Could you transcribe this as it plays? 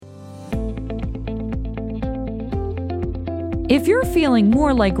If you're feeling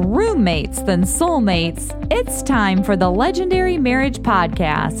more like roommates than soulmates, it's time for the Legendary Marriage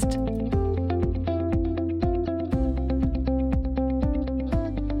Podcast.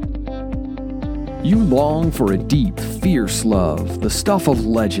 You long for a deep, fierce love, the stuff of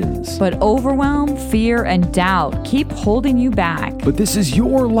legends. But overwhelm, fear, and doubt keep holding you back. But this is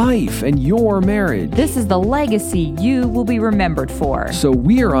your life and your marriage. This is the legacy you will be remembered for. So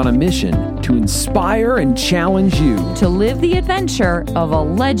we are on a mission to inspire and challenge you to live the adventure of a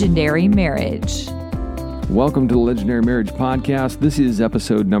legendary marriage. Welcome to the Legendary Marriage Podcast. This is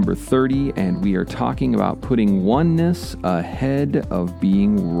episode number 30, and we are talking about putting oneness ahead of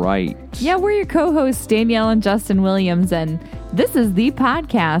being right. Yeah, we're your co-hosts, Danielle and Justin Williams, and this is the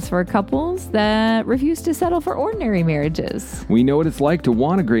podcast for couples that refuse to settle for ordinary marriages. We know what it's like to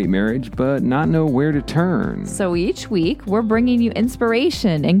want a great marriage, but not know where to turn. So each week, we're bringing you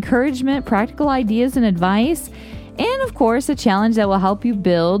inspiration, encouragement, practical ideas, and advice, and, of course, a challenge that will help you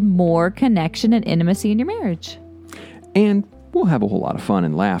build more connection and intimacy in your marriage. And we'll have a whole lot of fun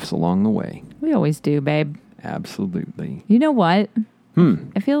and laughs along the way. We always do, babe. Absolutely. You know what?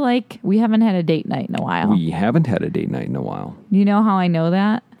 I feel like we haven't had a date night in a while. We haven't had a date night in a while. You know how I know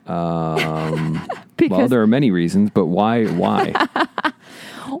that? Well, there are many reasons, but why?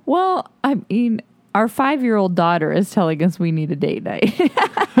 Well, I mean, our 5-year-old daughter is telling us we need a date night.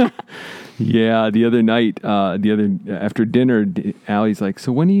 Yeah, the other night, after dinner, Allie's like,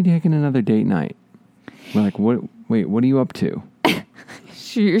 "So when are you taking another date night?" We're like, "What? Wait, what are you up to?"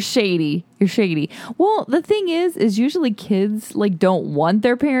 You're shady. Well, the thing is usually kids don't want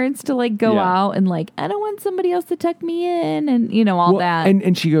their parents to go out and I don't want somebody else to tuck me in and all that.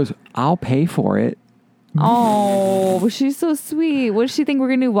 And she goes, "I'll pay for it." Oh, she's so sweet. What does she think we're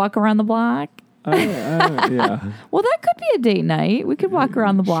gonna do? Walk around the block? Yeah. Well, that could be a date night. We could walk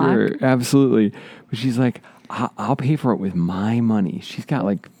around the block. Sure, absolutely. But she's like, I'll pay for it with my money. She's got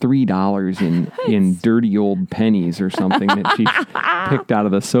 $3 in dirty old pennies or something that she picked out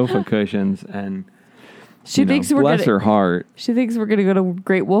of the sofa cushions, and she thinks bless her heart. She thinks we're gonna go to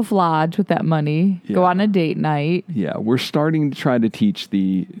Great Wolf Lodge with that money. Yeah. Go on a date night. Yeah, we're starting to try to teach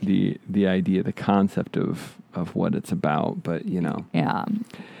the idea, the concept of what it's about, but Yeah.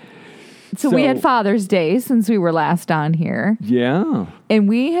 So we had Father's Day since we were last on here. Yeah. And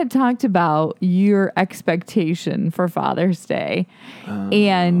we had talked about your expectation for Father's Day.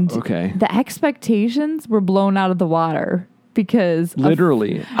 And the expectations were blown out of the water because...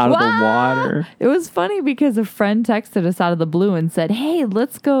 Literally out of the water. It was funny because a friend texted us out of the blue and said, "Hey,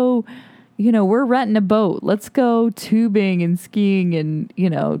 let's go... we're renting a boat. Let's go tubing and skiing and,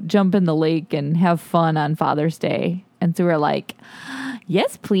 jump in the lake and have fun on Father's Day." And so we're like...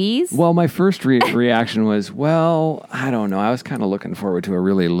 Yes, please. Well, my first reaction was, well, I don't know. I was kind of looking forward to a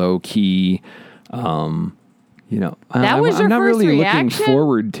really low key, That was I'm your not first really reaction? looking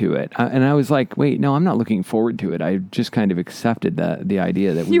forward to it. And I was like, wait, no, I'm not looking forward to it. I just kind of accepted the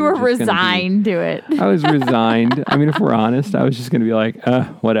idea that you were resigned to it. I was resigned. I mean, if we're honest, I was just going to be like,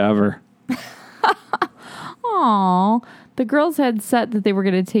 whatever. Aw, the girls had set that they were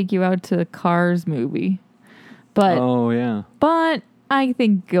going to take you out to the Cars movie. But I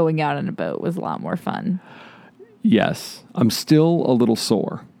think going out on a boat was a lot more fun. Yes. I'm still a little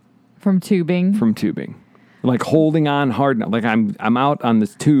sore. From tubing? Holding on hard. I'm out on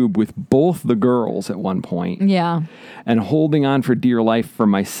this tube with both the girls at one point. Yeah. And holding on for dear life for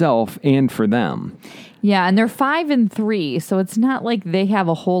myself and for them. Yeah, and they're 5 and 3, so it's not like they have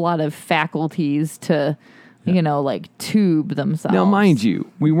a whole lot of faculties to... tube themselves. Now, mind you,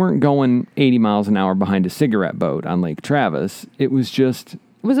 we weren't going 80 miles an hour behind a cigarette boat on Lake Travis. It was just... It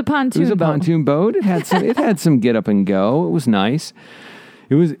was a pontoon boat. It was a pontoon boat. It had some get up and go. It was nice.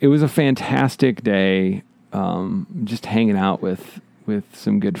 It was a fantastic day, just hanging out with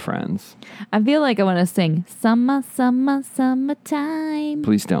some good friends. I feel like I want to sing Summer, Summer, Summertime.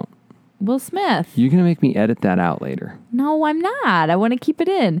 Please don't. Will Smith. You're going to make me edit that out later. No, I'm not. I want to keep it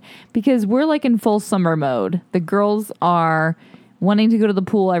in because we're in full summer mode. The girls are wanting to go to the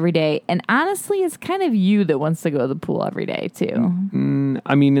pool every day. And honestly, it's kind of you that wants to go to the pool every day too.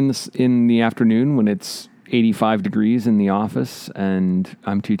 I mean, in the afternoon when it's 85 degrees in the office and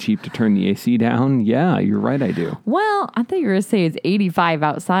I'm too cheap to turn the AC down. Yeah, you're right. I do. Well, I thought you were going to say it's 85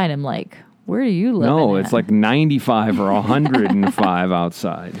 outside. I'm like, where do you live? No, it's 95 or 105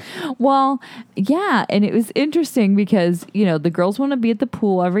 outside. Well, yeah, and it was interesting because, the girls want to be at the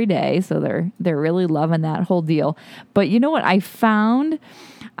pool every day, so they're really loving that whole deal. But you know what I found?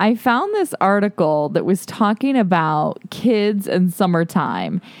 I found this article that was talking about kids and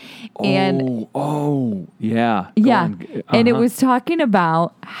summertime. And yeah. Yeah. And it was talking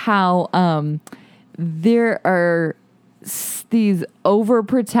about how there are these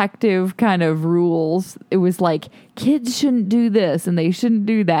overprotective kind of rules. It was like kids shouldn't do this and they shouldn't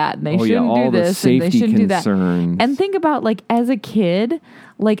do that and they shouldn't do this and they shouldn't do that. And think about like as a kid,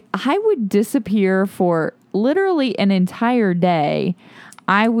 like I would disappear for literally an entire day.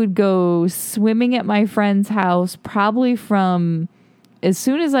 I would go swimming at my friend's house probably from as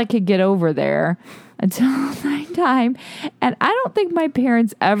soon as I could get over there until nighttime. And I don't think my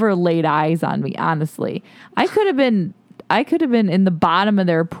parents ever laid eyes on me, honestly. I could have been in the bottom of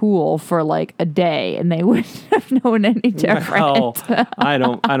their pool for like a day and they wouldn't have known any different. Well, I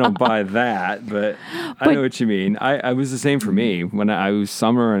don't buy that, but I know what you mean. I was the same for me when I was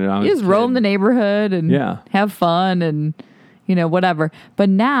summer and I was just roam the neighborhood and have fun and whatever. But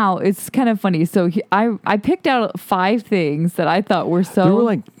now it's kind of funny. So I picked out 5 things that I thought were so. There were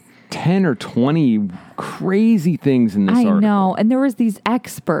like 10 or 20 crazy things in this article. I know. And there was these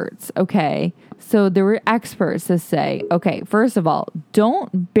experts. Okay. So there were experts that say, okay, first of all,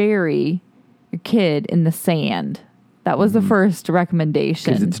 don't bury your kid in the sand. That was the first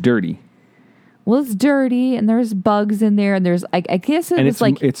recommendation. Because it's dirty. Well, it's dirty, and there's bugs in there, and there's I guess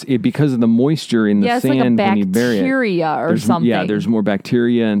it's because of the moisture in the sand like when you bury it. Bacteria or something. Yeah, there's more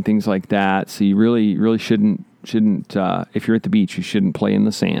bacteria and things like that. So you really shouldn't. If you're at the beach, you shouldn't play in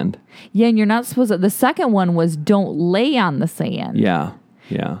the sand. Yeah, and you're not supposed to. The second one was don't lay on the sand. Yeah.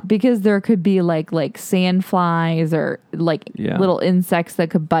 Because there could be like sand flies or little insects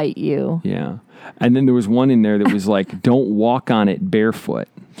that could bite you. Yeah. And then there was one in there that was like, don't walk on it barefoot.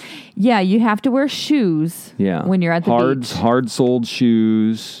 Yeah, you have to wear shoes when you're at the beach. Hard-soled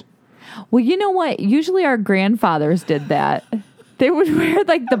shoes. Well, you know what? Usually our grandfathers did that. They would wear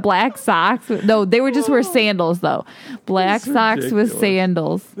like the black socks. No, they would just wear sandals though. Black socks with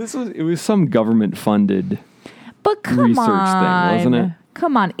sandals. It was some government-funded research thing, wasn't it?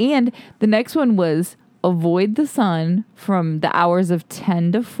 Come on. And the next one was avoid the sun from the hours of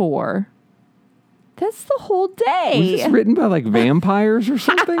 10 to 4. That's the whole day. Was this written by like vampires or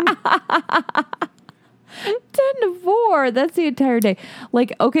something? 10 to 4. That's the entire day.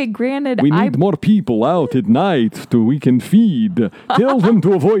 Like, okay, granted, we need more people out at night so we can feed. Tell them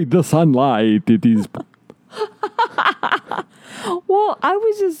to avoid the sunlight. It is. Well, I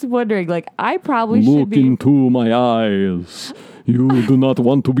was just wondering, like, I probably should be. Look into my eyes. You do not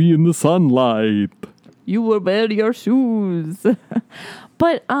want to be in the sunlight. You will wear your shoes.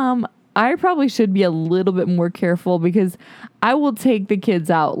 But, I probably should be a little bit more careful because I will take the kids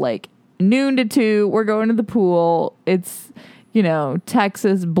out like noon to 2. We're going to the pool. It's,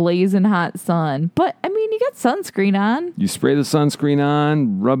 Texas blazing hot sun. But, I mean, you got sunscreen on. You spray the sunscreen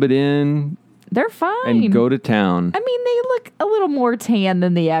on, rub it in. They're fine. And go to town. I mean, they look a little more tan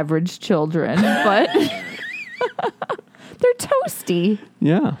than the average children, but they're toasty.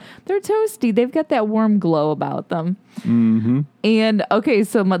 Yeah. They're toasty. They've got that warm glow about them. Mm-hmm. And, okay,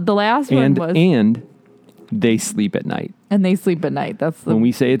 so the last one was... And they sleep at night. And they sleep at night. That's when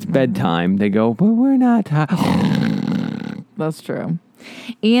we say it's bedtime, they go, but we're not... That's true.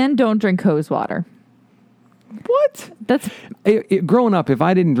 And don't drink hose water. What? That's... growing up, if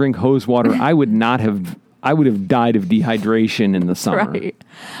I didn't drink hose water, I would have died of dehydration in the summer. Right.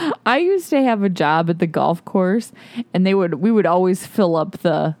 I used to have a job at the golf course, and we would always fill up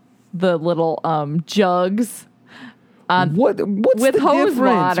the little jugs what's with the hose difference?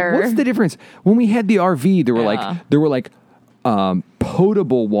 water. What's the difference? When we had the RV, there were like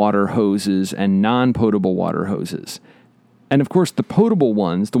potable water hoses and non-potable water hoses. And of course, the potable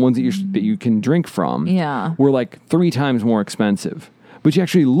ones, the ones that you can drink from, were like 3 times more expensive. But you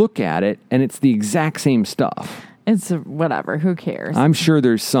actually look at it, and it's the exact same stuff. It's whatever. Who cares? I'm sure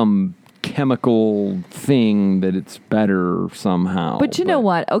there's some chemical thing that it's better somehow. But you know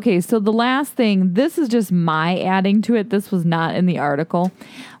what? Okay, so the last thing, this is just my adding to it. This was not in the article.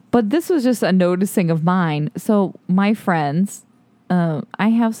 But this was just a noticing of mine. So my friends, I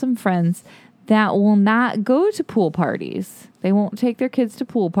have some friends that will not go to pool parties. They won't take their kids to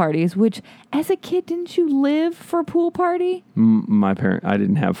pool parties, which as a kid, didn't you live for a pool party? I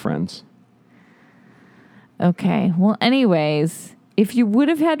didn't have friends. Okay. Well, anyways, if you would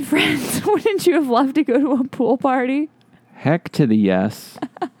have had friends, wouldn't you have loved to go to a pool party? Heck to the yes.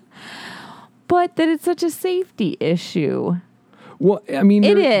 But that it's such a safety issue. Well, I mean,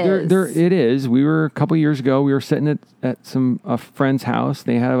 it is. We were a couple years ago. We were sitting at a friend's house.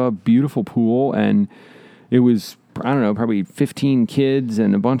 They had a beautiful pool, and it was, I don't know, probably 15 kids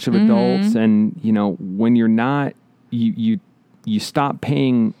and a bunch of adults. And when you're not, you stop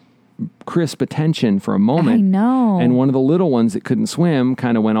paying crisp attention for a moment. I know. And one of the little ones that couldn't swim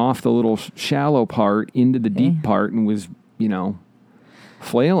kind of went off the little shallow part into the deep part and was,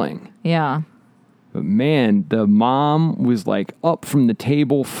 flailing. Yeah. But man, the mom was like up from the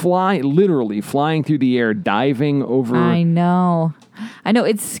table, literally flying through the air, diving over. I know.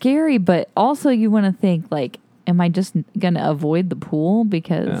 It's scary, but also you want to think like, am I just going to avoid the pool?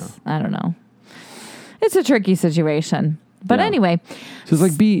 Because I don't know. It's a tricky situation. But anyway. So it's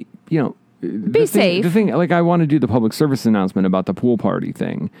like, be safe. The thing, like, I want to do the public service announcement about the pool party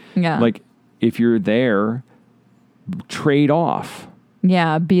thing. Yeah. Like, if you're there, trade off.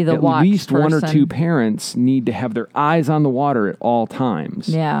 Yeah, be the watch At least person. One or two parents need to have their eyes on the water at all times.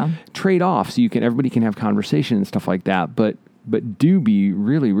 Yeah. Trade off so everybody can have conversation and stuff like that. But do be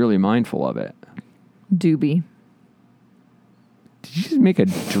really, really mindful of it. Do be. Did you just make a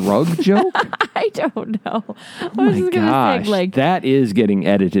drug joke? I don't know. Oh my gosh, that is getting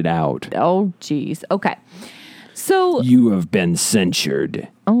edited out. Oh, geez. Okay. So you have been censured.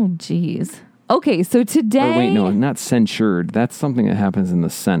 Oh, geez. Okay, so today... Oh, wait, no, not censured. That's something that happens in the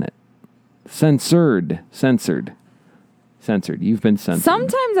Senate. Censored. You've been censored.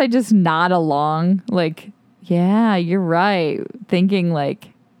 Sometimes I just nod along, like, yeah, you're right. Thinking, like,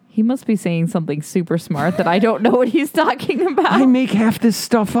 he must be saying something super smart that I don't know what he's talking about. I make half this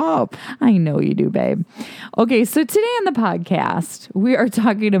stuff up. I know you do, babe. Okay, so today on the podcast, we are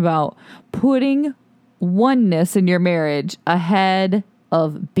talking about putting oneness in your marriage ahead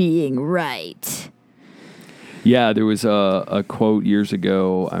of being right. Yeah, there was a quote years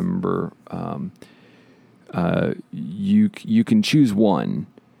ago. I remember you can choose one.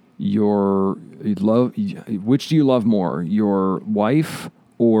 Which do you love more, your wife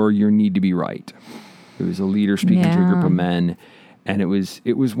or your need to be right? It was a leader speaking to a group of men, and it was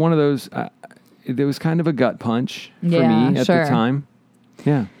one of those. There was kind of a gut punch for me at the time.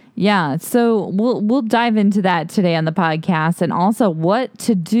 Yeah. Yeah, so we'll dive into that today on the podcast, and also what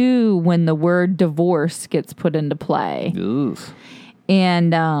to do when the word divorce gets put into play. Ugh.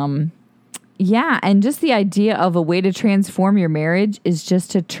 And and just the idea of a way to transform your marriage is just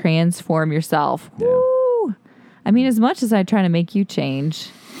to transform yourself. Yeah. Woo! I mean, as much as I try to make you change,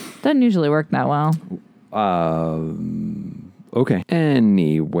 doesn't usually work that well. Okay.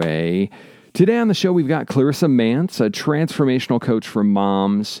 Anyway, today on the show, we've got Clarissa Mance, a transformational coach for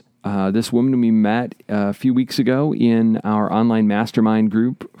moms. This woman we met a few weeks ago in our online mastermind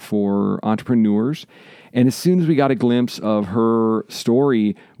group for entrepreneurs. And as soon as we got a glimpse of her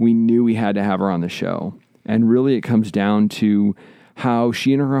story, we knew we had to have her on the show. And really, it comes down to how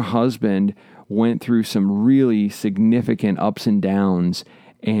she and her husband went through some really significant ups and downs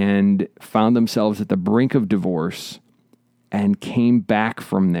and found themselves at the brink of divorce and came back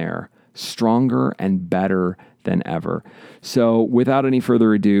from there stronger and better than ever. So without any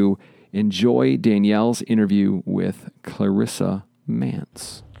further ado, enjoy Danielle's interview with Clarissa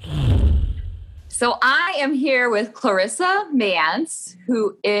Mance. So I am here with Clarissa Mance,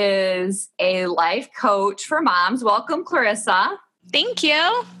 who is a life coach for moms. Welcome, Clarissa. Thank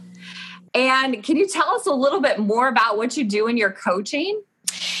you. And can you tell us a little bit more about what you do in your coaching?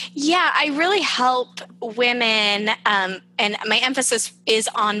 Yeah, I really help women, and my emphasis is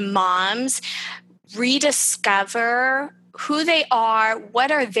on moms, rediscover who they are,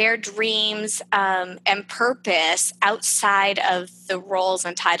 what are their dreams and purpose outside of the roles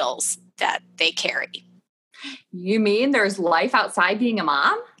and titles that they carry. You mean there's life outside being a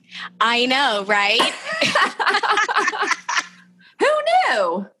mom? I know, right? Who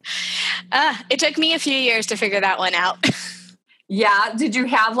knew? It took me a few years to figure that one out. Yeah. Did you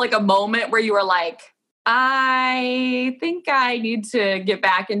have like a moment where you were like, I think I need to get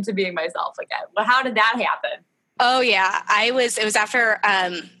back into being myself again? Well, how did that happen? Oh yeah. It was after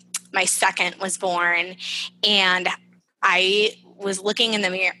my second was born, and I was looking in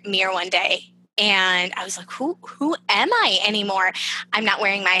the mirror one day, and I was like, who am I anymore? I'm not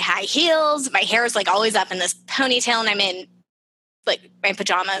wearing my high heels. My hair is like always up in this ponytail, and I'm in like my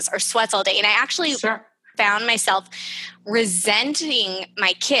pajamas or sweats all day. And I actually found myself resenting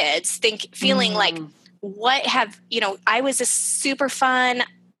my kids, feeling like, I was a super fun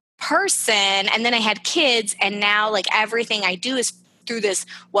person, and then I had kids, and now like everything I do is through this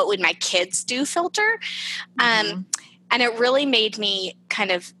what would my kids do filter. And it really made me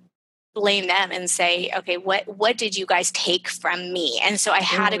kind of blame them and say, okay, what did you guys take from me? And so I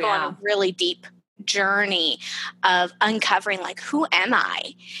had to go on a really deep journey of uncovering like, who am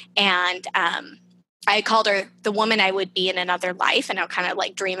I? And I called her the woman I would be in another life, and I'll kind of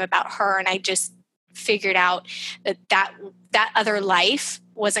like dream about her. And I just figured out that other life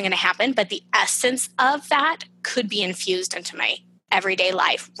wasn't going to happen, but the essence of that could be infused into my everyday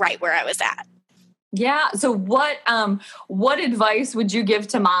life right where I was at. Yeah. So what advice would you give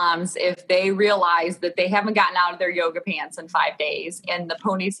to moms if they realize that they haven't gotten out of their yoga pants in 5 days and the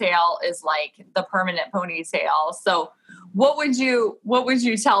ponytail is like the permanent ponytail? So what would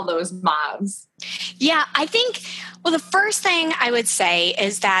you tell those moms? Yeah, I think, well, the first thing I would say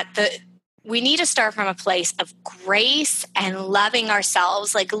is that we need to start from a place of grace and loving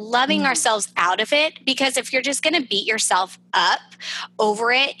ourselves, like loving ourselves out of it. Because if you're just going to beat yourself up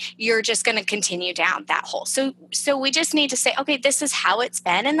over it, you're just going to continue down that hole. So we just need to say, okay, this is how it's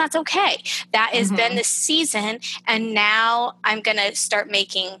been, and that's okay. That has been the season, and now I'm going to start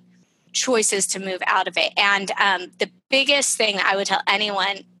making choices to move out of it. And the biggest thing I would tell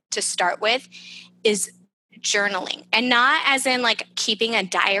anyone to start with is journaling, and not as in like keeping a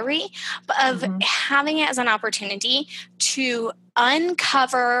diary, but of having it as an opportunity to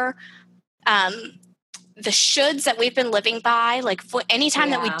uncover the shoulds that we've been living by. Like anytime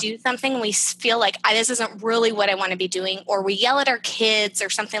that we do something, we feel like this isn't really what I want to be doing, or we yell at our kids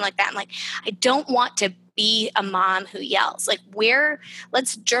or something like that. I'm like, I don't want to be a mom who yells. Like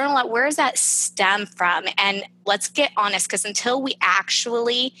let's journal out, where does that stem from? And let's get honest, because until we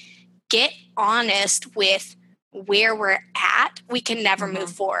actually get honest with where we're at, we can never move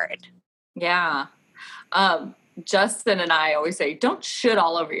forward. Yeah. Justin and I always say, don't shit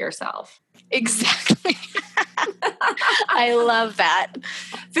all over yourself. Exactly. I love that.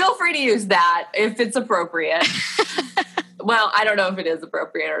 Feel free to use that if it's appropriate. Well, I don't know if it is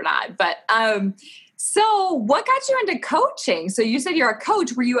appropriate or not, but so what got you into coaching? So you said you're a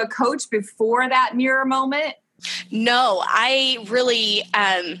coach. Were you a coach before that mirror moment? No, I really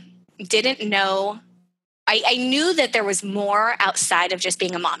didn't know. I knew that there was more outside of just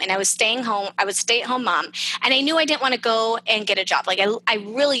being a mom, and I was staying home. I was a stay-at-home mom, and I knew I didn't want to go and get a job. Like I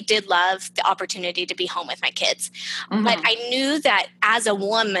really did love the opportunity to be home with my kids, but I knew that as a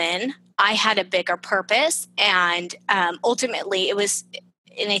woman, I had a bigger purpose, and ultimately it was,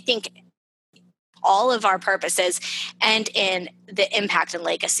 and I think all of our purposes end in the impact and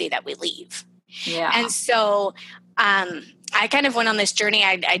legacy that we leave. Yeah. And so I kind of went on this journey.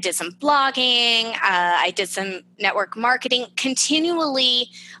 I did some blogging. I did some network marketing, continually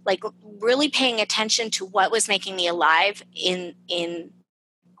like really paying attention to what was making me alive in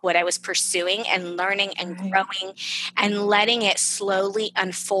what I was pursuing, and learning and growing and letting it slowly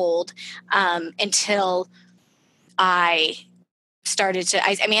unfold until I started to,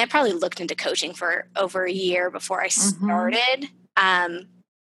 I mean, I probably looked into coaching for over a year before I started. And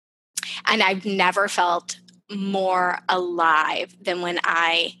I've never felt more alive than when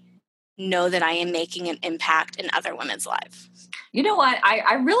I know that I am making an impact in other women's lives. You know what?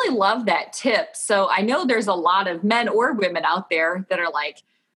 I really love that tip. So I know there's a lot of men or women out there that are like,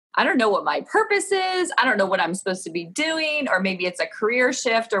 I don't know what my purpose is. I don't know what I'm supposed to be doing, or maybe it's a career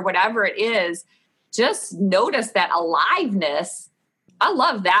shift or whatever it is. Just notice that aliveness. I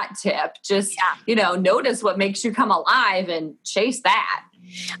love that tip. Just, notice what makes you come alive and chase that.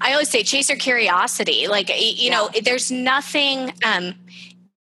 I always say chase your curiosity. Like, know, there's nothing,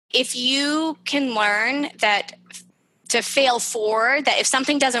 if you can learn that to fail forward, that if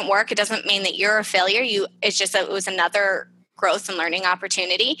something doesn't work, it doesn't mean that you're a failure. It's just that it was another growth and learning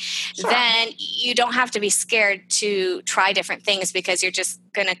opportunity. Then you don't have to be scared to try different things, because you're just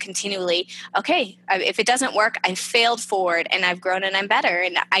going to continually, okay, if it doesn't work, I failed forward and I've grown and I'm better.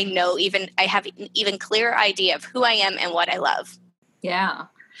 And I know I have an even clearer idea of who I am and what I love. Yeah.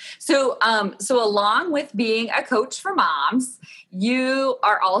 So along with being a coach for moms, you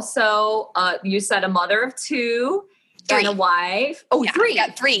are also, you said, a mother of 2 and a wife. Oh, 3. I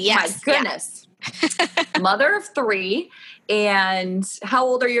got 3. Yes. My goodness. Mother of 3. And how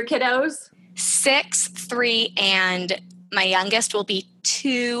old are your kiddos? 6, 3, and my youngest will be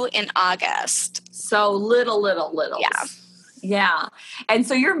 2 in August. So little. Yeah. Yeah. And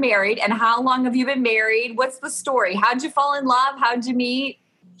so you're married. And how long have you been married? What's the story? How'd you fall in love? How'd you meet?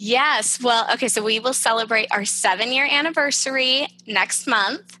 Yes. Well, okay. So we will celebrate our 7-year anniversary next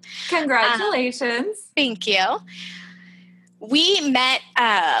month. Congratulations. Thank you. We met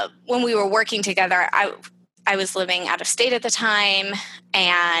when we were working together. I was living out of state at the time,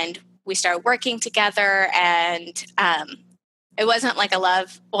 and we started working together, and it wasn't like a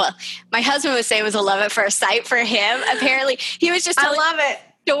love. Well, my husband would say it was a love at first sight for him. Apparently, he was just telling a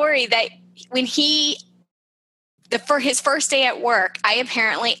story that when for his first day at work, I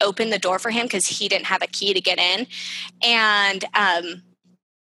apparently opened the door for him because he didn't have a key to get in. And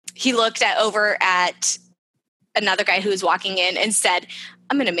he looked over at another guy who was walking in and said,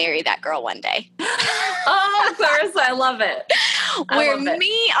 I'm going to marry that girl one day. Oh, Clarissa, I love it. Where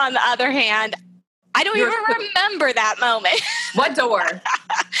me, on the other hand, I don't even remember that moment. What door?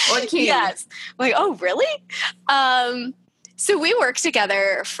 What key? Yes. I'm like, oh, really? So we worked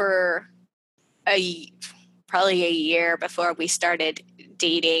together for probably a year before we started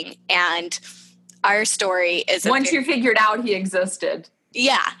dating. And our story is once you figured out he existed.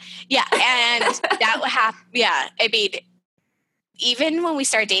 Yeah. Yeah. And that would happen. Yeah. I mean, even when we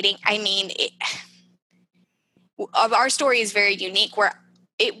started dating, I mean, our story is very unique where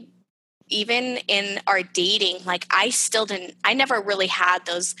even in our dating, like I never really had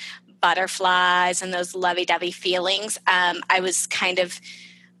those butterflies and those lovey-dovey feelings. I was kind of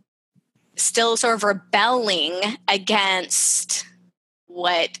still sort of rebelling against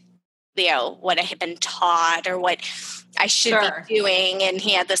what I had been taught or what I should be doing. And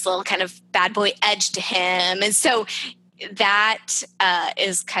he had this little kind of bad boy edge to him. And so that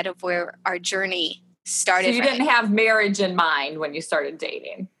is kind of where our journey started. So you didn't have marriage in mind when you started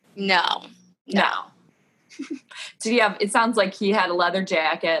dating? No. Did you have, it sounds like he had a leather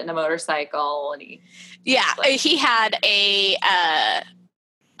jacket and a motorcycle and he had a,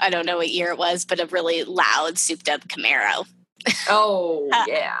 I don't know what year it was, but a really loud souped up Camaro. Oh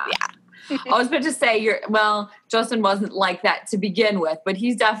yeah. I was about to say Justin wasn't like that to begin with, but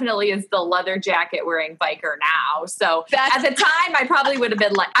he definitely is the leather jacket wearing biker now. So at the time I probably would have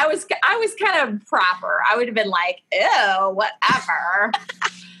been like, I was kind of proper. I would have been like, ew, whatever.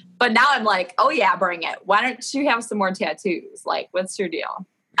 But now I'm like, oh yeah, bring it. Why don't you have some more tattoos? Like, what's your deal?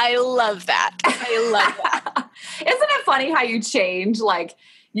 I love that. Isn't it funny how you change? Like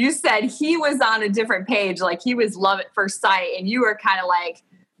you said he was on a different page. Like he was love at first sight and you were kind of like,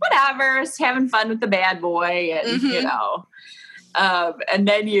 whatever, just having fun with the bad boy. And, and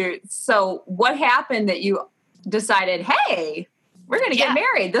then so what happened that you decided, hey, we're going to get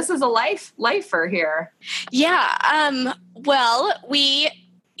married. This is a lifer here. Yeah. Well,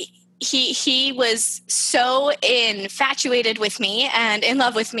 he was so infatuated with me and in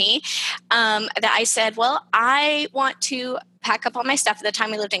love with me that I said, well, I want to pack up all my stuff. At the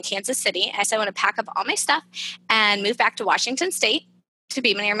time we lived in Kansas City. I said, I want to pack up all my stuff and move back to Washington State to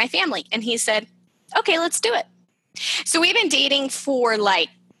be near my family. And he said, okay, let's do it. So we've been dating for like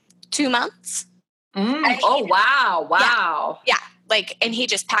 2 months. Oh, wow. Yeah. And he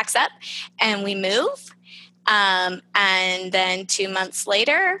just packs up and we move. And then 2 months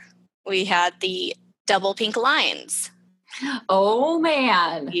later, we had the double pink lines. Oh,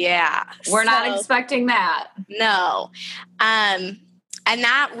 man. Yeah. We're not expecting that. No. And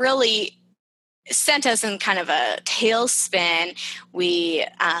that really sent us in kind of a tailspin. We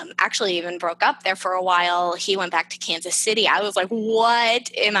actually even broke up there for a while. He went back to Kansas City. I was like,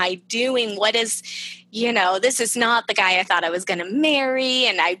 what am I doing? What is, this is not the guy I thought I was going to marry.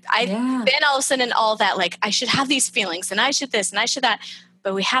 And I've been all of a sudden all that, like, I should have these feelings and I should this and I should that.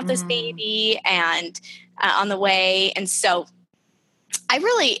 But we have this baby and on the way. And so I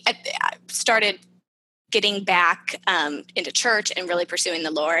started getting back into church and really pursuing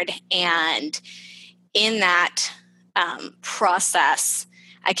the Lord. And in that process,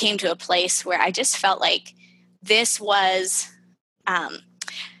 I came to a place where I just felt like this was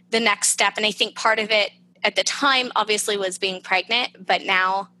the next step. And I think part of it at the time obviously was being pregnant, but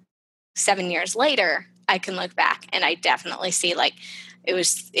now 7 years later, I can look back and I definitely see like it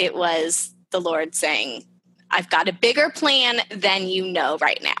was the Lord saying, I've got a bigger plan than you know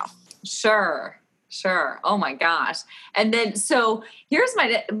right now. Sure. Oh my gosh. And then, so here's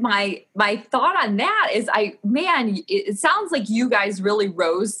my thought on that is it sounds like you guys really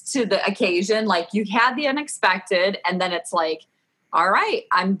rose to the occasion. Like you had the unexpected and then it's like, all right,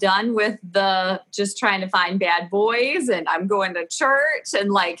 I'm done with the just trying to find bad boys and I'm going to church.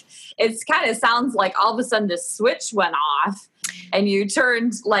 And like, it's kind of sounds like all of a sudden the switch went off and you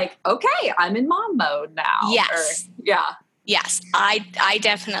turned like, okay, I'm in mom mode now. Yes. Yes, I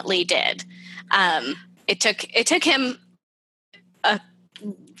definitely did. It took him a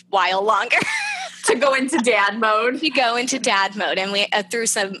while longer to go into dad mode. And we through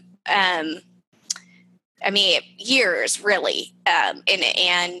some years really.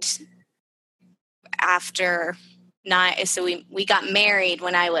 And after 9, so we got married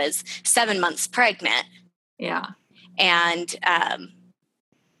when I was 7 months pregnant. Yeah. And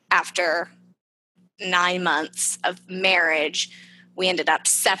after 9 months of marriage, we ended up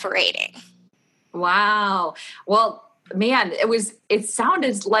separating. Wow. Well, man, it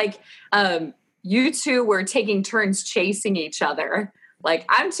sounded like you two were taking turns chasing each other. Like,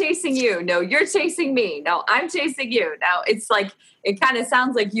 I'm chasing you. No, you're chasing me. No, I'm chasing you. No, it's like, it kind of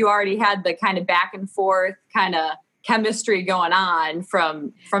sounds like you already had the kind of back and forth kind of chemistry going on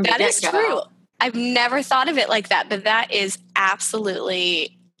from the get-go. That is true. I've never thought of it like that, but that is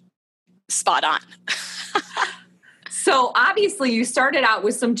absolutely spot on. So obviously you started out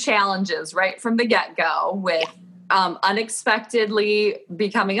with some challenges right from the get-go with unexpectedly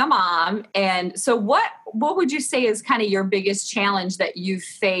becoming a mom. And so what would you say is kind of your biggest challenge that you've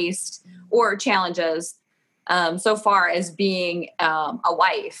faced, or challenges so far as being a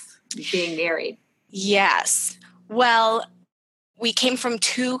wife, being married? Yes. Well, we came from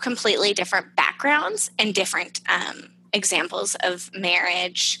two completely different backgrounds and different examples of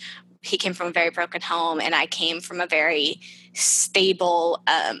marriage. He came from a very broken home, and I came from a very stable,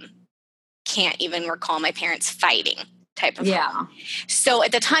 can't even recall my parents fighting type of home. So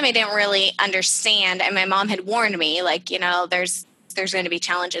at the time I didn't really understand, and my mom had warned me, like, there's going to be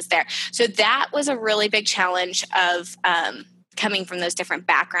challenges there. So that was a really big challenge of coming from those different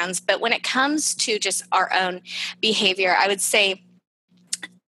backgrounds. But when it comes to just our own behavior, I would say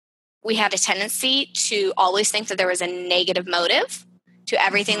we had a tendency to always think that there was a negative motive to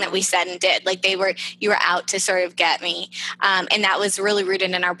everything that we said and did. Like you were out to sort of get me. And that was really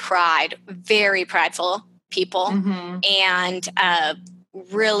rooted in our pride, very prideful people, and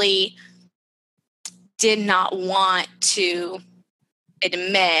really did not want to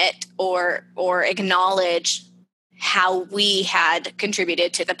admit or acknowledge how we had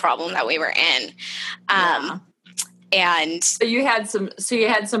contributed to the problem that we were in. And so you had some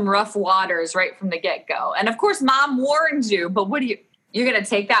rough waters right from the get-go. And of course mom warned you, but you're going to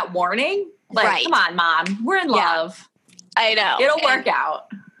take that warning? Like, right. Come on, mom, we're in love. I know. It'll work out.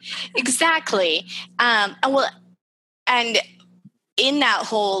 Exactly. And in that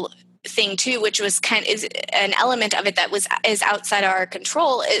whole thing too, which was is an element of it that is outside our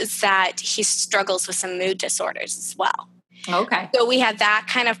control, is that he struggles with some mood disorders as well. Okay. So we had that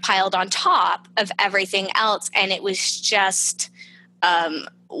kind of piled on top of everything else, and it was just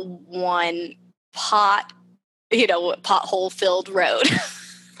one pothole filled road.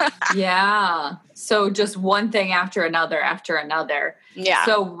 Yeah. So just one thing after another. Yeah.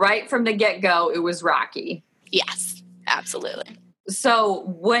 So right from the get-go, it was rocky. Yes, absolutely. So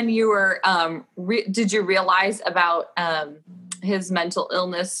when you were, did you realize about his mental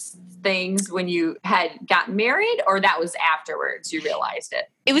illness things when you had gotten married, or that was afterwards you realized it?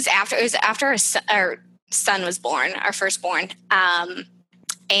 It was after our son was born, our firstborn.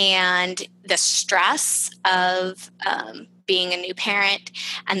 And the stress of being a new parent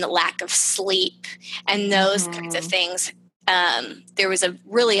and the lack of sleep and those kinds of things, there was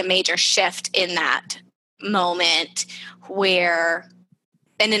really a major shift in that moment where,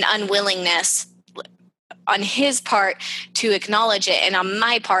 and an unwillingness on his part to acknowledge it, and on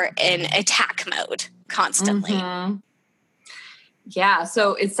my part in attack mode constantly. Yeah.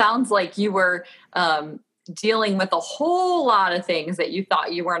 So it sounds like you were dealing with a whole lot of things that you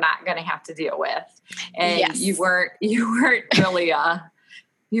thought you were not going to have to deal with. And you weren't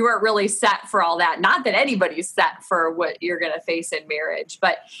really set for all that. Not that anybody's set for what you're going to face in marriage,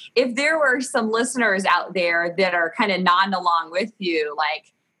 but if there were some listeners out there that are kind of nodding along with you,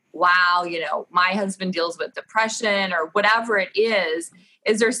 like, wow, my husband deals with depression or whatever it is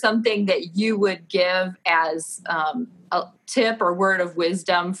there something that you would give as a tip or word of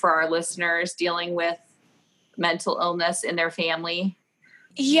wisdom for our listeners dealing with mental illness in their family?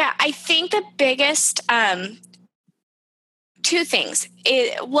 Yeah, I think the biggest two things.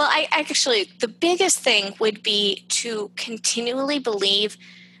 The biggest thing would be to continually believe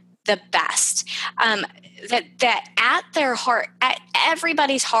the best. That at their heart, at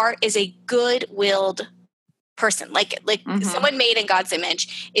everybody's heart, is a good-willed person. Like someone made in God's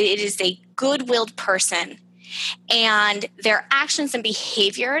image. It is a good-willed person. And their actions and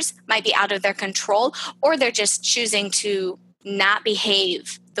behaviors might be out of their control, or they're just choosing to not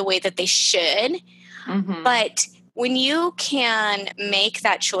behave the way that they should. But when you can make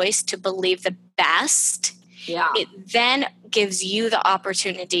that choice to believe the best, it then gives you the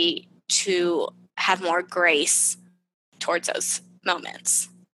opportunity to have more grace towards those moments.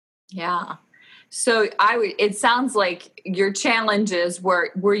 Yeah. So it sounds like your challenges were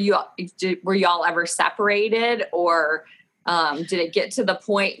y'all ever separated, or did it get to the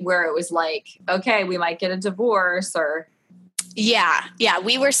point where it was like, okay, we might get a divorce? Or Yeah,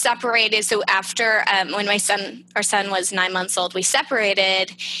 we were separated. So after when our son was 9 months old, we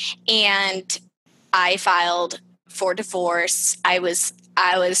separated, and I filed for divorce. I was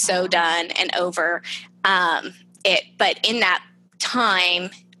so done and over it. But in that time,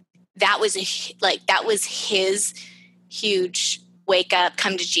 that was his huge wake up,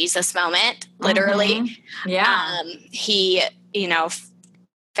 come to Jesus moment, literally. Yeah. He,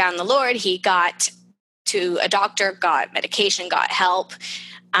 found the Lord. He got to a doctor, got medication, got help,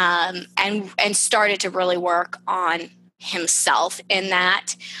 and started to really work on himself in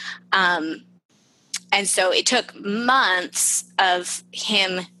that. And so it took months of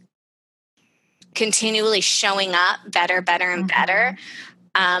him continually showing up better, and better,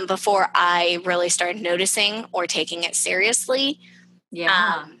 before I really started noticing or taking it seriously.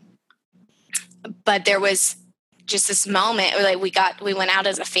 Yeah. But there was just this moment where we went out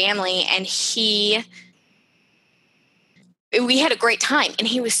as a family, and we had a great time, and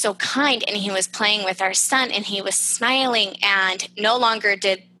he was so kind, and he was playing with our son, and he was smiling, and no longer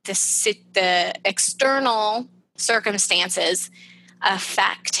did the external circumstances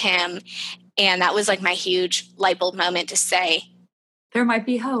affect him. And that was like my huge light bulb moment to say, there might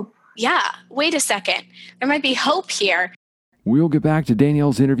be hope. Yeah, wait a second. There might be hope here. We'll get back to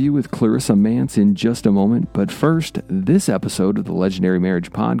Danielle's interview with Clarissa Mance in just a moment, but first, this episode of the Legendary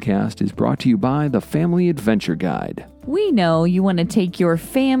Marriage Podcast is brought to you by the Family Adventure Guide. We know you want to take your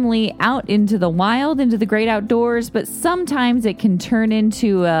family out into the wild, into the great outdoors, but sometimes it can turn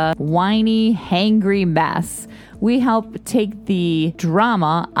into a whiny, hangry mess. We help take the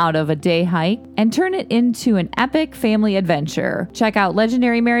drama out of a day hike and turn it into an epic family adventure. Check out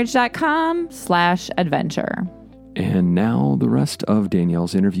legendarymarriage.com/adventure. And now the rest of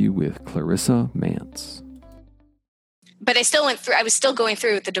Danielle's interview with Clarissa Mance. But I was still going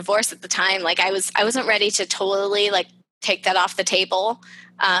through the divorce at the time. Like I wasn't ready to totally like take that off the table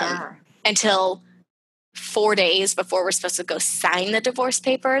until 4 days before we're supposed to go sign the divorce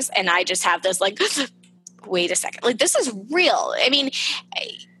papers. And I just have this like, wait a second, like this is real. I mean,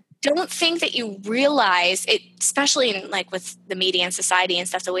 I don't think that you realize it, especially in like with the media and society and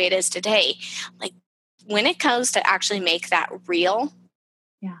stuff the way it is today, like when it comes to actually make that real,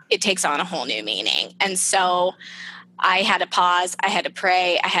 it takes on a whole new meaning. And so I had to pause, I had to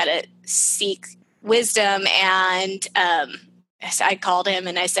pray, I had to seek wisdom. And so I called him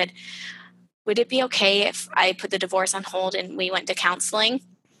and I said, would it be okay if I put the divorce on hold and we went to counseling?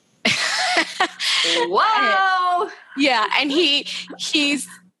 Whoa! Yeah. And he's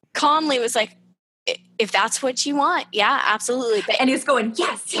calmly was like, if that's what you want, yeah, absolutely. But, and he's going,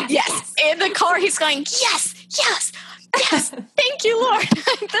 yes. In the car, he's going, yes. Thank you, Lord.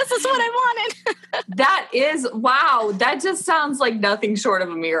 This is what I wanted. That is, wow. That just sounds like nothing short of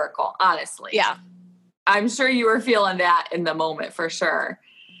a miracle, honestly. Yeah. I'm sure you were feeling that in the moment for sure.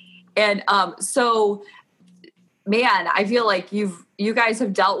 And so, man, I feel like you guys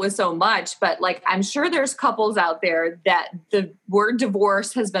have dealt with so much, but like, I'm sure there's couples out there that the word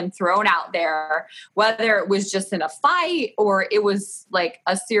divorce has been thrown out there, whether it was just in a fight or it was like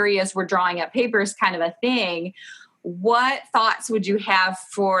a serious, we're drawing up papers kind of a thing. What thoughts would you have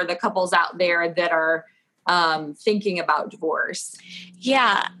for the couples out there that are thinking about divorce?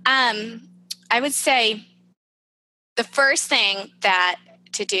 Yeah. I would say the first thing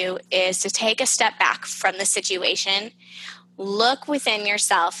to do is to take a step back from the situation, look within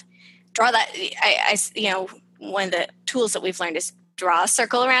yourself, draw that, one of the tools that we've learned is draw a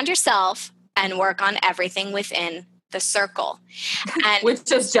circle around yourself and work on everything within the circle. And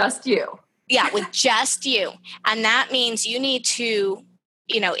which is just you. Yeah, with just you. And that means you need to,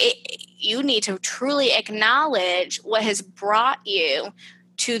 you need to truly acknowledge what has brought you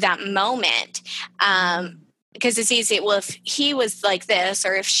to that moment. Because it's easy. Well, if he was like this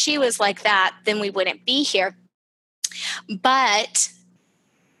or if she was like that, then we wouldn't be here. But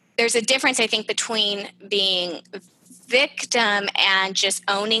there's a difference, I think, between being victim and just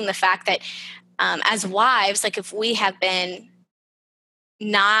owning the fact that as wives, like if we have been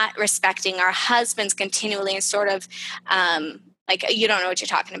not respecting our husbands continually and sort of like, you don't know what you're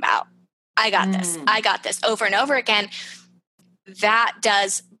talking about. I got this over and over again. That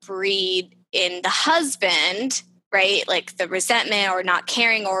does breed in the husband, right? Like the resentment or not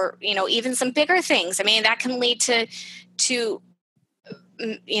caring or, even some bigger things. I mean, that can lead to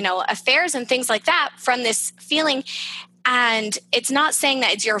affairs and things like that from this feeling. And it's not saying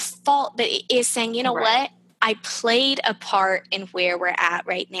that it's your fault, but it is saying, what? I played a part in where we're at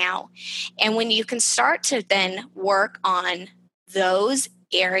right now. And when you can start to then work on those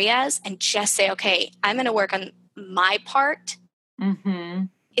areas and just say, okay, I'm going to work on my part. Mm-hmm.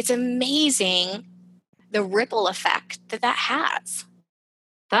 It's amazing the ripple effect that has.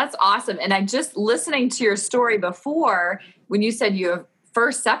 That's awesome. And I'm just listening to your story before when you said you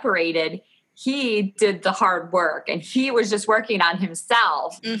first separated, he did the hard work and he was just working on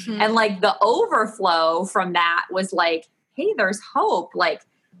himself. Mm-hmm. And like the overflow from that was like, hey, there's hope. Like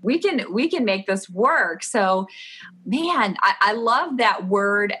we can make this work. So man, I love that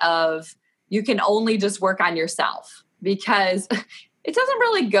word of you can only just work on yourself, because it doesn't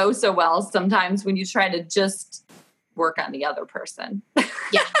really go so well sometimes when you try to just work on the other person.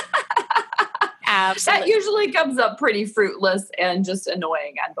 Yeah. Absolutely. That usually comes up pretty fruitless and just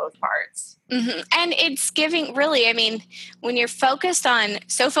annoying on both parts. Mm-hmm. And it's giving really, I mean, when you're focused on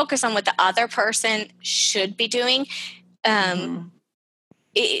what the other person should be doing,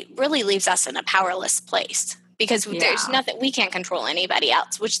 it really leaves us in a powerless place because there's nothing, we can't control anybody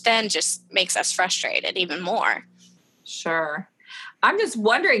else, which then just makes us frustrated even more. Sure. I'm just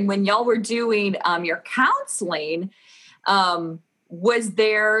wondering, when y'all were doing your counseling, was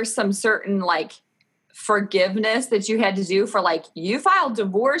there some certain like forgiveness that you had to do for, like, you filed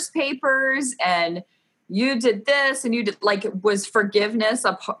divorce papers and you did this and you did, like, was forgiveness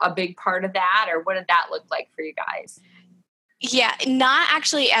a big part of that, or what did that look like for you guys? Yeah, not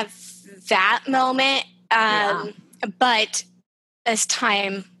actually at that moment, but as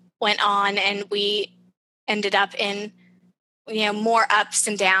time went on and we ended up in, more ups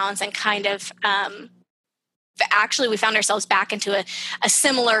and downs and kind of, actually we found ourselves back into a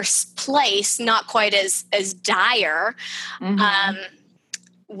similar place, not quite as dire.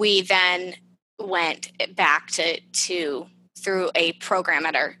 We then went back to through a program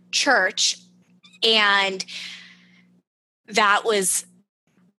at our church, and that was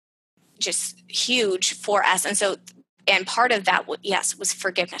just huge for us. And part of that, was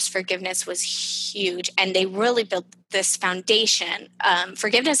forgiveness. Forgiveness was huge. And they really built this foundation.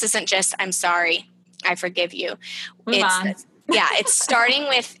 Forgiveness isn't just, I'm sorry, I forgive you. It's starting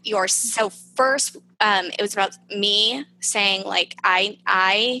with so first, it was about me saying, like,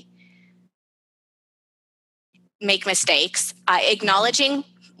 I make mistakes, acknowledging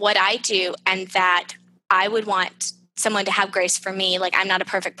what I do, and that I would want someone to have grace for me. Like, I'm not a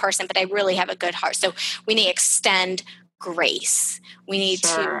perfect person, but I really have a good heart. So we need to extend grace. We need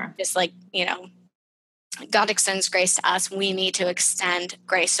to just, like, God extends grace to us. We need to extend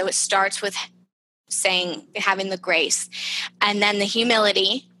grace. So it starts with having the grace, and then the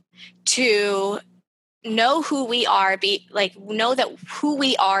humility to know who we are, know that who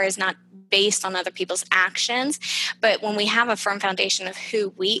we are is not based on other people's actions. But when we have a firm foundation of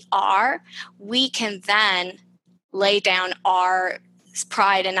who we are, we can then lay down our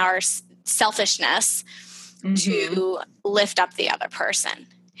pride and our selfishness to lift up the other person.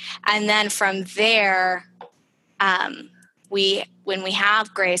 And then from there, when we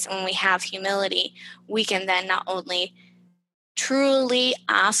have grace and when we have humility, we can then not only truly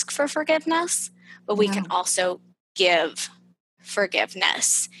ask for forgiveness, but we can also give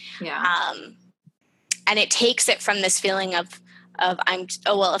forgiveness. And it takes it from this feeling of if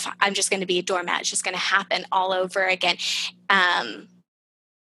I'm just going to be a doormat, it's just going to happen all over again.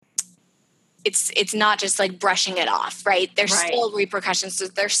 It's not just like brushing it off, right? There's still repercussions.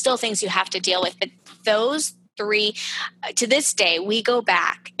 There's still things you have to deal with. But those three, to this day, we go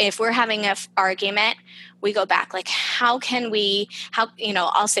back. If we're having an argument, we go back, like, I'll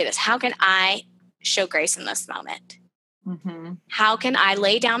say this, how can I show grace in this moment? How can I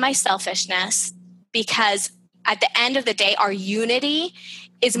lay down my selfishness? Because at the end of the day, our unity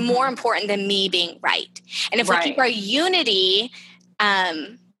is more important than me being right. And if we keep our unity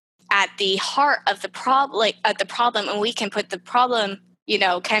at the heart of the problem, and we can put the problem,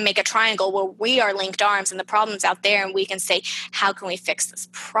 can make a triangle where we are linked arms and the problem's out there, and we can say, how can we fix this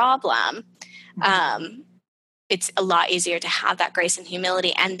problem? It's a lot easier to have that grace and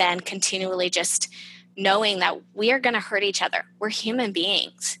humility, and then continually just knowing that we are going to hurt each other. We're human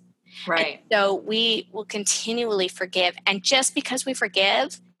beings. Right. And so we will continually forgive. And just because we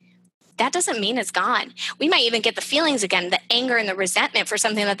forgive, that doesn't mean it's gone. We might even get the feelings again, the anger and the resentment for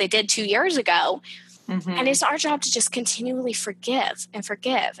something that they did 2 years ago. And it's our job to just continually forgive and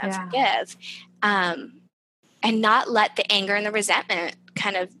forgive and forgive, and not let the anger and the resentment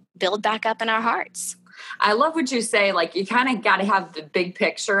kind of build back up in our hearts. I love what you say. Like, you kind of got to have the big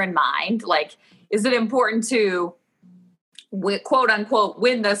picture in mind. Like, is it important to quote unquote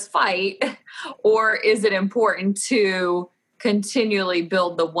win this fight, or is it important to continually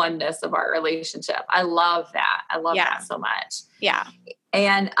build the oneness of our relationship? I love that. I love that so much. Yeah.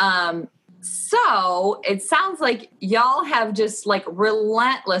 And so it sounds like y'all have just, like,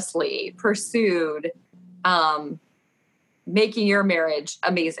 relentlessly pursued making your marriage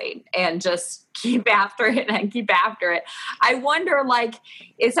amazing, and just keep after it and keep after it. I wonder, like,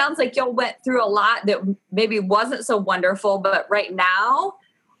 it sounds like y'all went through a lot that maybe wasn't so wonderful, but right now,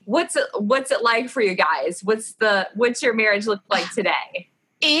 what's it like for you guys? What's your marriage look like today?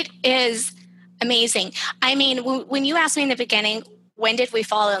 It is amazing. I mean, when you asked me in the beginning, when did we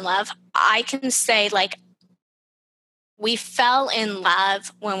fall in love? I can say, like, we fell in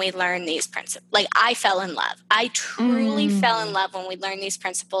love when we learned these principles. Like, I fell in love. I truly fell in love when we learned these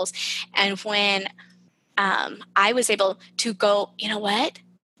principles. And when I was able to go, you know what?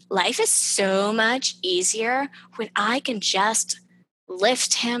 life is so much easier when I can just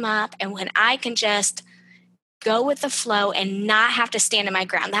lift him up and when I can just go with the flow and not have to stand in my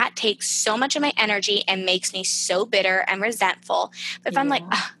ground. That takes so much of my energy and makes me so bitter and resentful. But if I'm like,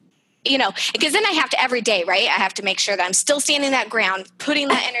 because then I have to every day, right? I have to make sure that I'm still standing that ground, putting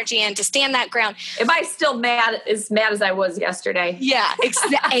that energy in to stand that ground. Am I still mad as I was yesterday? Yeah,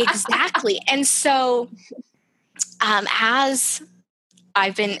 exactly. And so as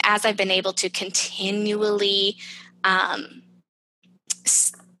I've been able to continually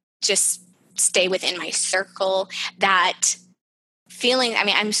just stay within my circle, that feeling,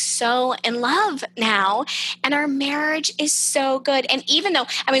 I'm so in love now, and our marriage is so good. And even though,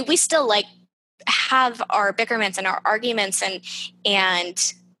 we still have our bickerments and our arguments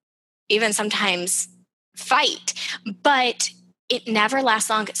and even sometimes fight, but it never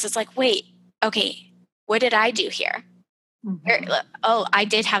lasts long. It's just like, wait, okay, what did I do here? Mm-hmm. Or, I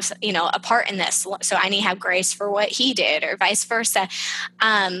did have, a part in this. So I need to have grace for what he did, or vice versa.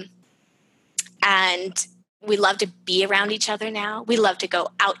 And we love to be around each other now. We love to go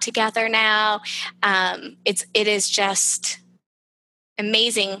out together now. It is just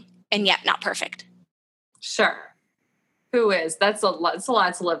amazing, and yet not perfect. Sure. Who is? That's a lot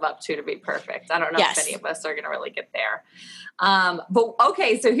to live up to be perfect. I don't know Yes. if any of us are going to really get there. But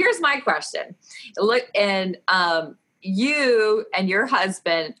okay, so here's my question. Look, and you and your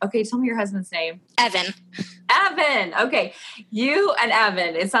husband, okay, tell me your husband's name. Evan. Okay. You and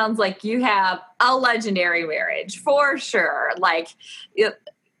Evan, it sounds like you have a legendary marriage for sure.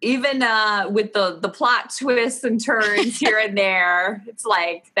 Even with the plot twists and turns here and there, it's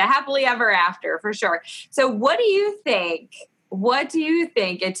like the happily ever after for sure. So what do you think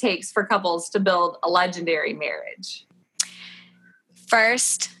it takes for couples to build a legendary marriage?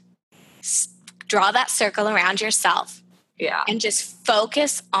 First, draw that circle around yourself. Yeah. And just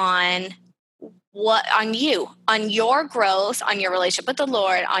focus on you, on your growth, on your relationship with the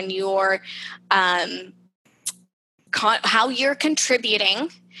Lord, on your how you're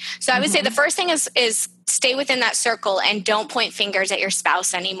contributing. So I would say the first thing is stay within that circle and don't point fingers at your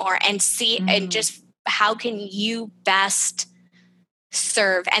spouse anymore, and see and just how can you best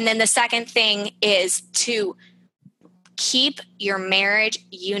serve. And then the second thing is to keep your marriage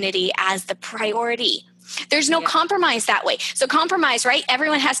unity as the priority. There's no compromise that way. So compromise, right?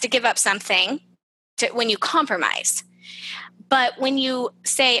 Everyone has to give up something when you compromise. But when you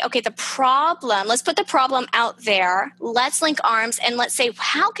say, okay, let's put the problem out there. Let's link arms and let's say,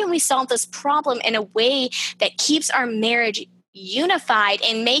 how can we solve this problem in a way that keeps our marriage unified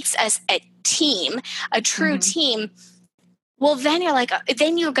and makes us a team, a true team? Well, then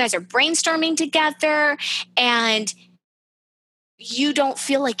then you guys are brainstorming together, and you don't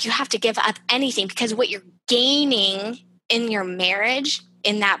feel like you have to give up anything, because what you're gaining in your marriage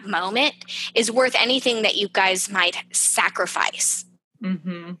in that moment is worth anything that you guys might sacrifice.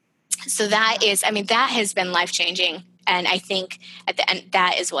 Mm-hmm. So that has been life-changing. And I think at the end,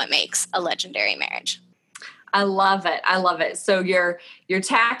 that is what makes a legendary marriage. I love it. So you're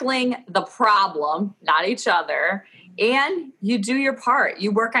tackling the problem, not each other, and you do your part.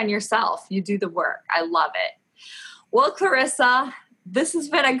 You work on yourself. You do the work. I love it. Well, Clarissa, this has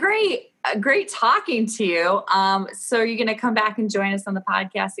been a great talking to you. So you're going to come back and join us on the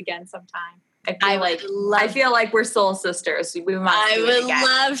podcast again sometime? I feel like we're soul sisters. I would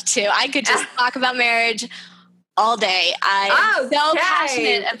love to. I could just talk about marriage all day. I'm so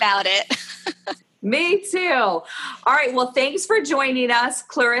passionate about it. Me too. All right. Well, thanks for joining us,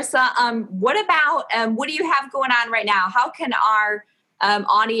 Clarissa. What do you have going on right now? How can our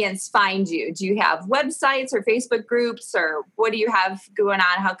audience find you? Do you have websites or Facebook groups, or what do you have going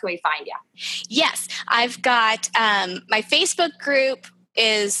on? How can we find you? Yes, I've got my Facebook group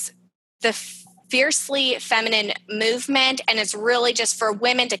is the Fiercely Feminine Movement, and it's really just for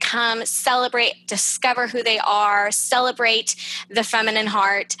women to come celebrate, discover who they are, celebrate the feminine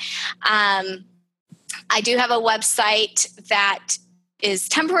heart. I do have a website that is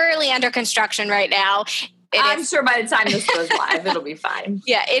temporarily under construction right now. I'm sure by the time this goes live, it'll be fine.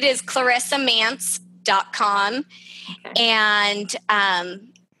 Yeah, it is ClarissaMance.com. Okay. And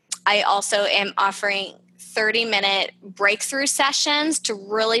I also am offering 30-minute breakthrough sessions to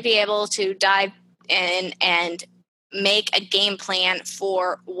really be able to dive in and make a game plan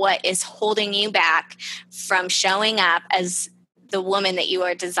for what is holding you back from showing up as the woman that you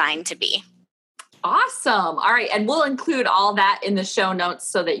are designed to be. Awesome. All right. And we'll include all that in the show notes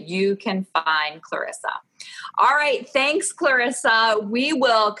so that you can find Clarissa. All right. Thanks, Clarissa. We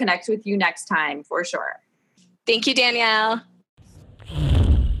will connect with you next time for sure. Thank you, Danielle.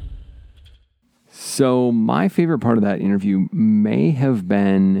 So my favorite part of that interview may have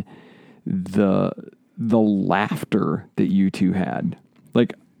been the laughter that you two had.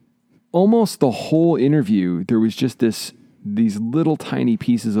 Like almost the whole interview, there was just these little tiny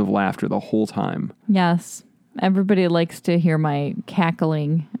pieces of laughter the whole time. Yes. Everybody likes to hear my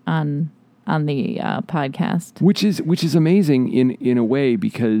cackling on the podcast. Which is amazing in a way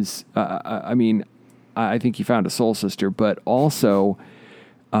because, I mean, I think you found a soul sister, but also,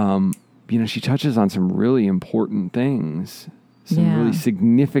 she touches on some really important things, some really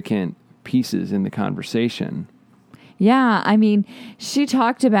significant pieces in the conversation. Yeah. I mean, she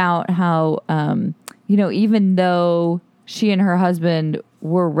talked about how, even though she and her husband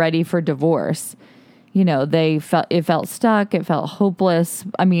were ready for divorce, it felt stuck. It felt hopeless.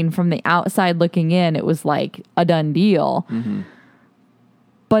 I mean, from the outside looking in, it was like a done deal. Mm-hmm.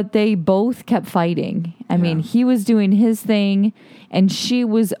 But they both kept fighting. I mean, he was doing his thing and she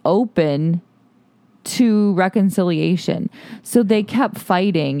was open to reconciliation. So they kept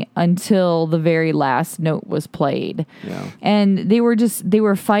fighting until the very last note was played. Yeah. And they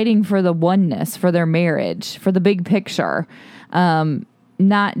were fighting for the oneness, for their marriage, for the big picture,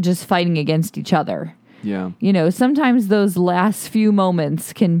 not just fighting against each other. Yeah. Sometimes those last few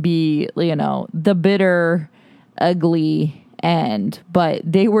moments can be, the bitter, ugly end, but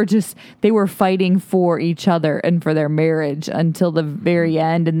they were fighting for each other and for their marriage until the very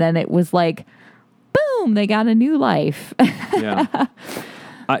end. And then it was like, boom, they got a new life. Yeah.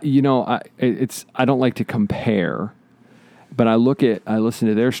 I don't like to compare, but I listen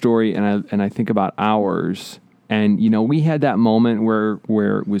to their story and I think about ours. And, we had that moment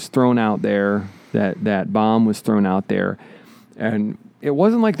where it was thrown out there, that bomb was thrown out there. And it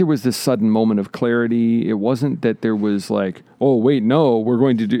wasn't like there was this sudden moment of clarity. It wasn't that there was like, oh, wait, no, we're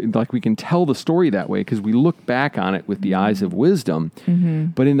going to do, like we can tell the story that way because we look back on it with the eyes of wisdom. Mm-hmm.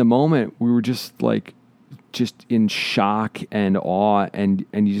 But in the moment, we were just in shock and awe. And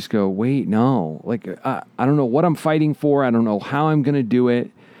you just go, wait, no, like, I don't know what I'm fighting for. I don't know how I'm going to do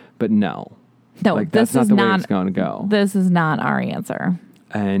it, but no. No, like, that's not the way it's going to go. This is not our answer.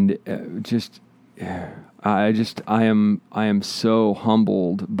 And I am so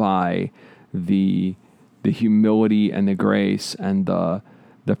humbled by the humility and the grace and the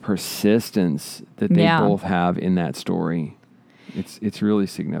persistence that they both have in that story. It's really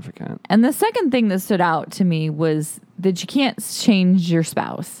significant. And the second thing that stood out to me was that you can't change your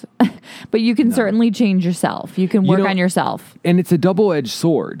spouse, but you can certainly change yourself. You can work on yourself. And it's a double-edged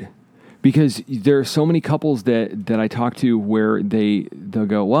sword. Because there are so many couples that I talk to where they'll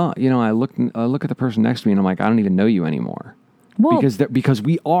go, well, I look at the person next to me and I'm like, I don't even know you anymore. Well, because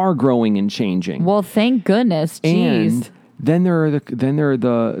we are growing and changing. Well, thank goodness. Jeez. And then there are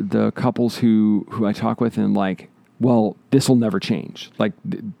the couples who I talk with and like, well, this will never change. Like,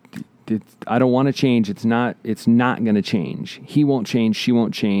 I don't want to change. It's not going to change. He won't change. She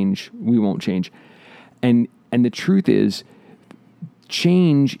won't change. We won't change. And the truth is,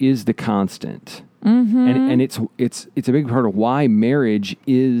 change is the constant. Mm-hmm. And it's a big part of why marriage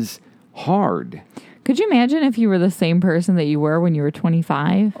is hard. Could you imagine if you were the same person that you were when you were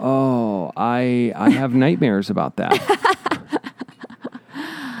 25? Oh, I have nightmares about that.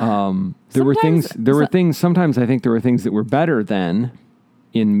 There were things sometimes I think there were things that were better then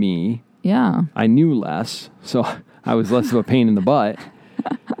in me. Yeah. I knew less, so I was less of a pain in the butt.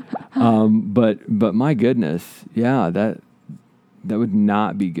 But my goodness, yeah, that would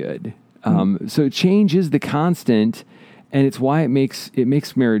not be good. So change is the constant, and it's why it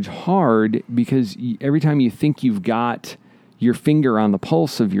makes marriage hard, because every time you think you've got your finger on the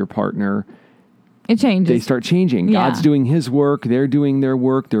pulse of your partner, it changes. They start changing. Yeah. God's doing His work. They're doing their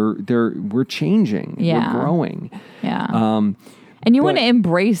work. We're changing. Yeah. We're growing. Yeah. And you want to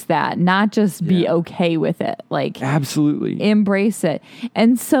embrace that, not just be okay with it. Like, absolutely embrace it.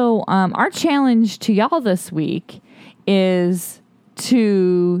 And so, our challenge to y'all this week is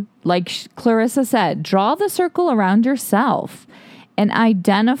to, like Clarissa said, draw the circle around yourself and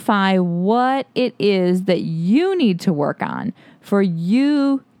identify what it is that you need to work on for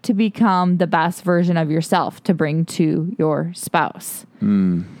you to become the best version of yourself to bring to your spouse.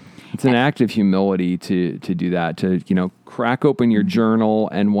 It's an act of humility to do that, to, crack open your journal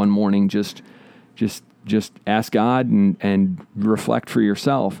and one morning just ask God and reflect for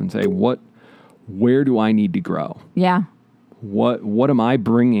yourself and say, where do I need to grow? Yeah. What am I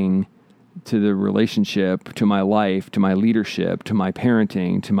bringing to the relationship, to my life, to my leadership, to my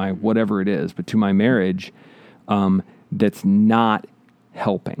parenting, to my whatever it is, but to my marriage, that's not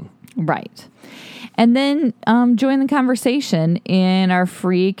helping? Right. And then join the conversation in our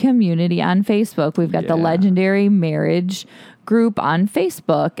free community on Facebook. We've got the Legendary Marriage group on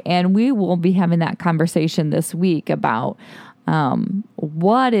Facebook, and we will be having that conversation this week about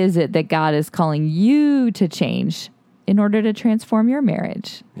what is it that God is calling you to change in order to transform your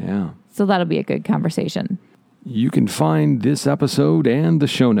marriage. Yeah. So that'll be a good conversation. You can find this episode and the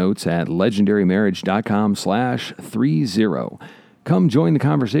show notes at legendarymarriage.com/30. Come join the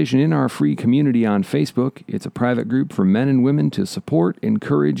conversation in our free community on Facebook. It's a private group for men and women to support,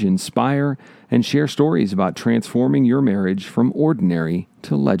 encourage, inspire, and share stories about transforming your marriage from ordinary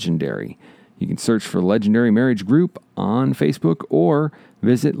to legendary. You can search for Legendary Marriage Group on Facebook or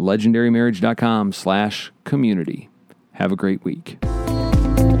visit legendarymarriage.com/community. Have a great week.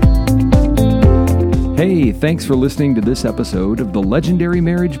 Hey, thanks for listening to this episode of the Legendary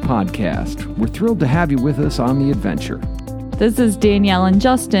Marriage Podcast. We're thrilled to have you with us on the adventure. This is Danielle and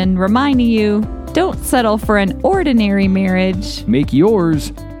Justin reminding you, don't settle for an ordinary marriage. Make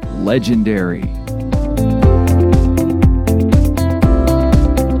yours legendary.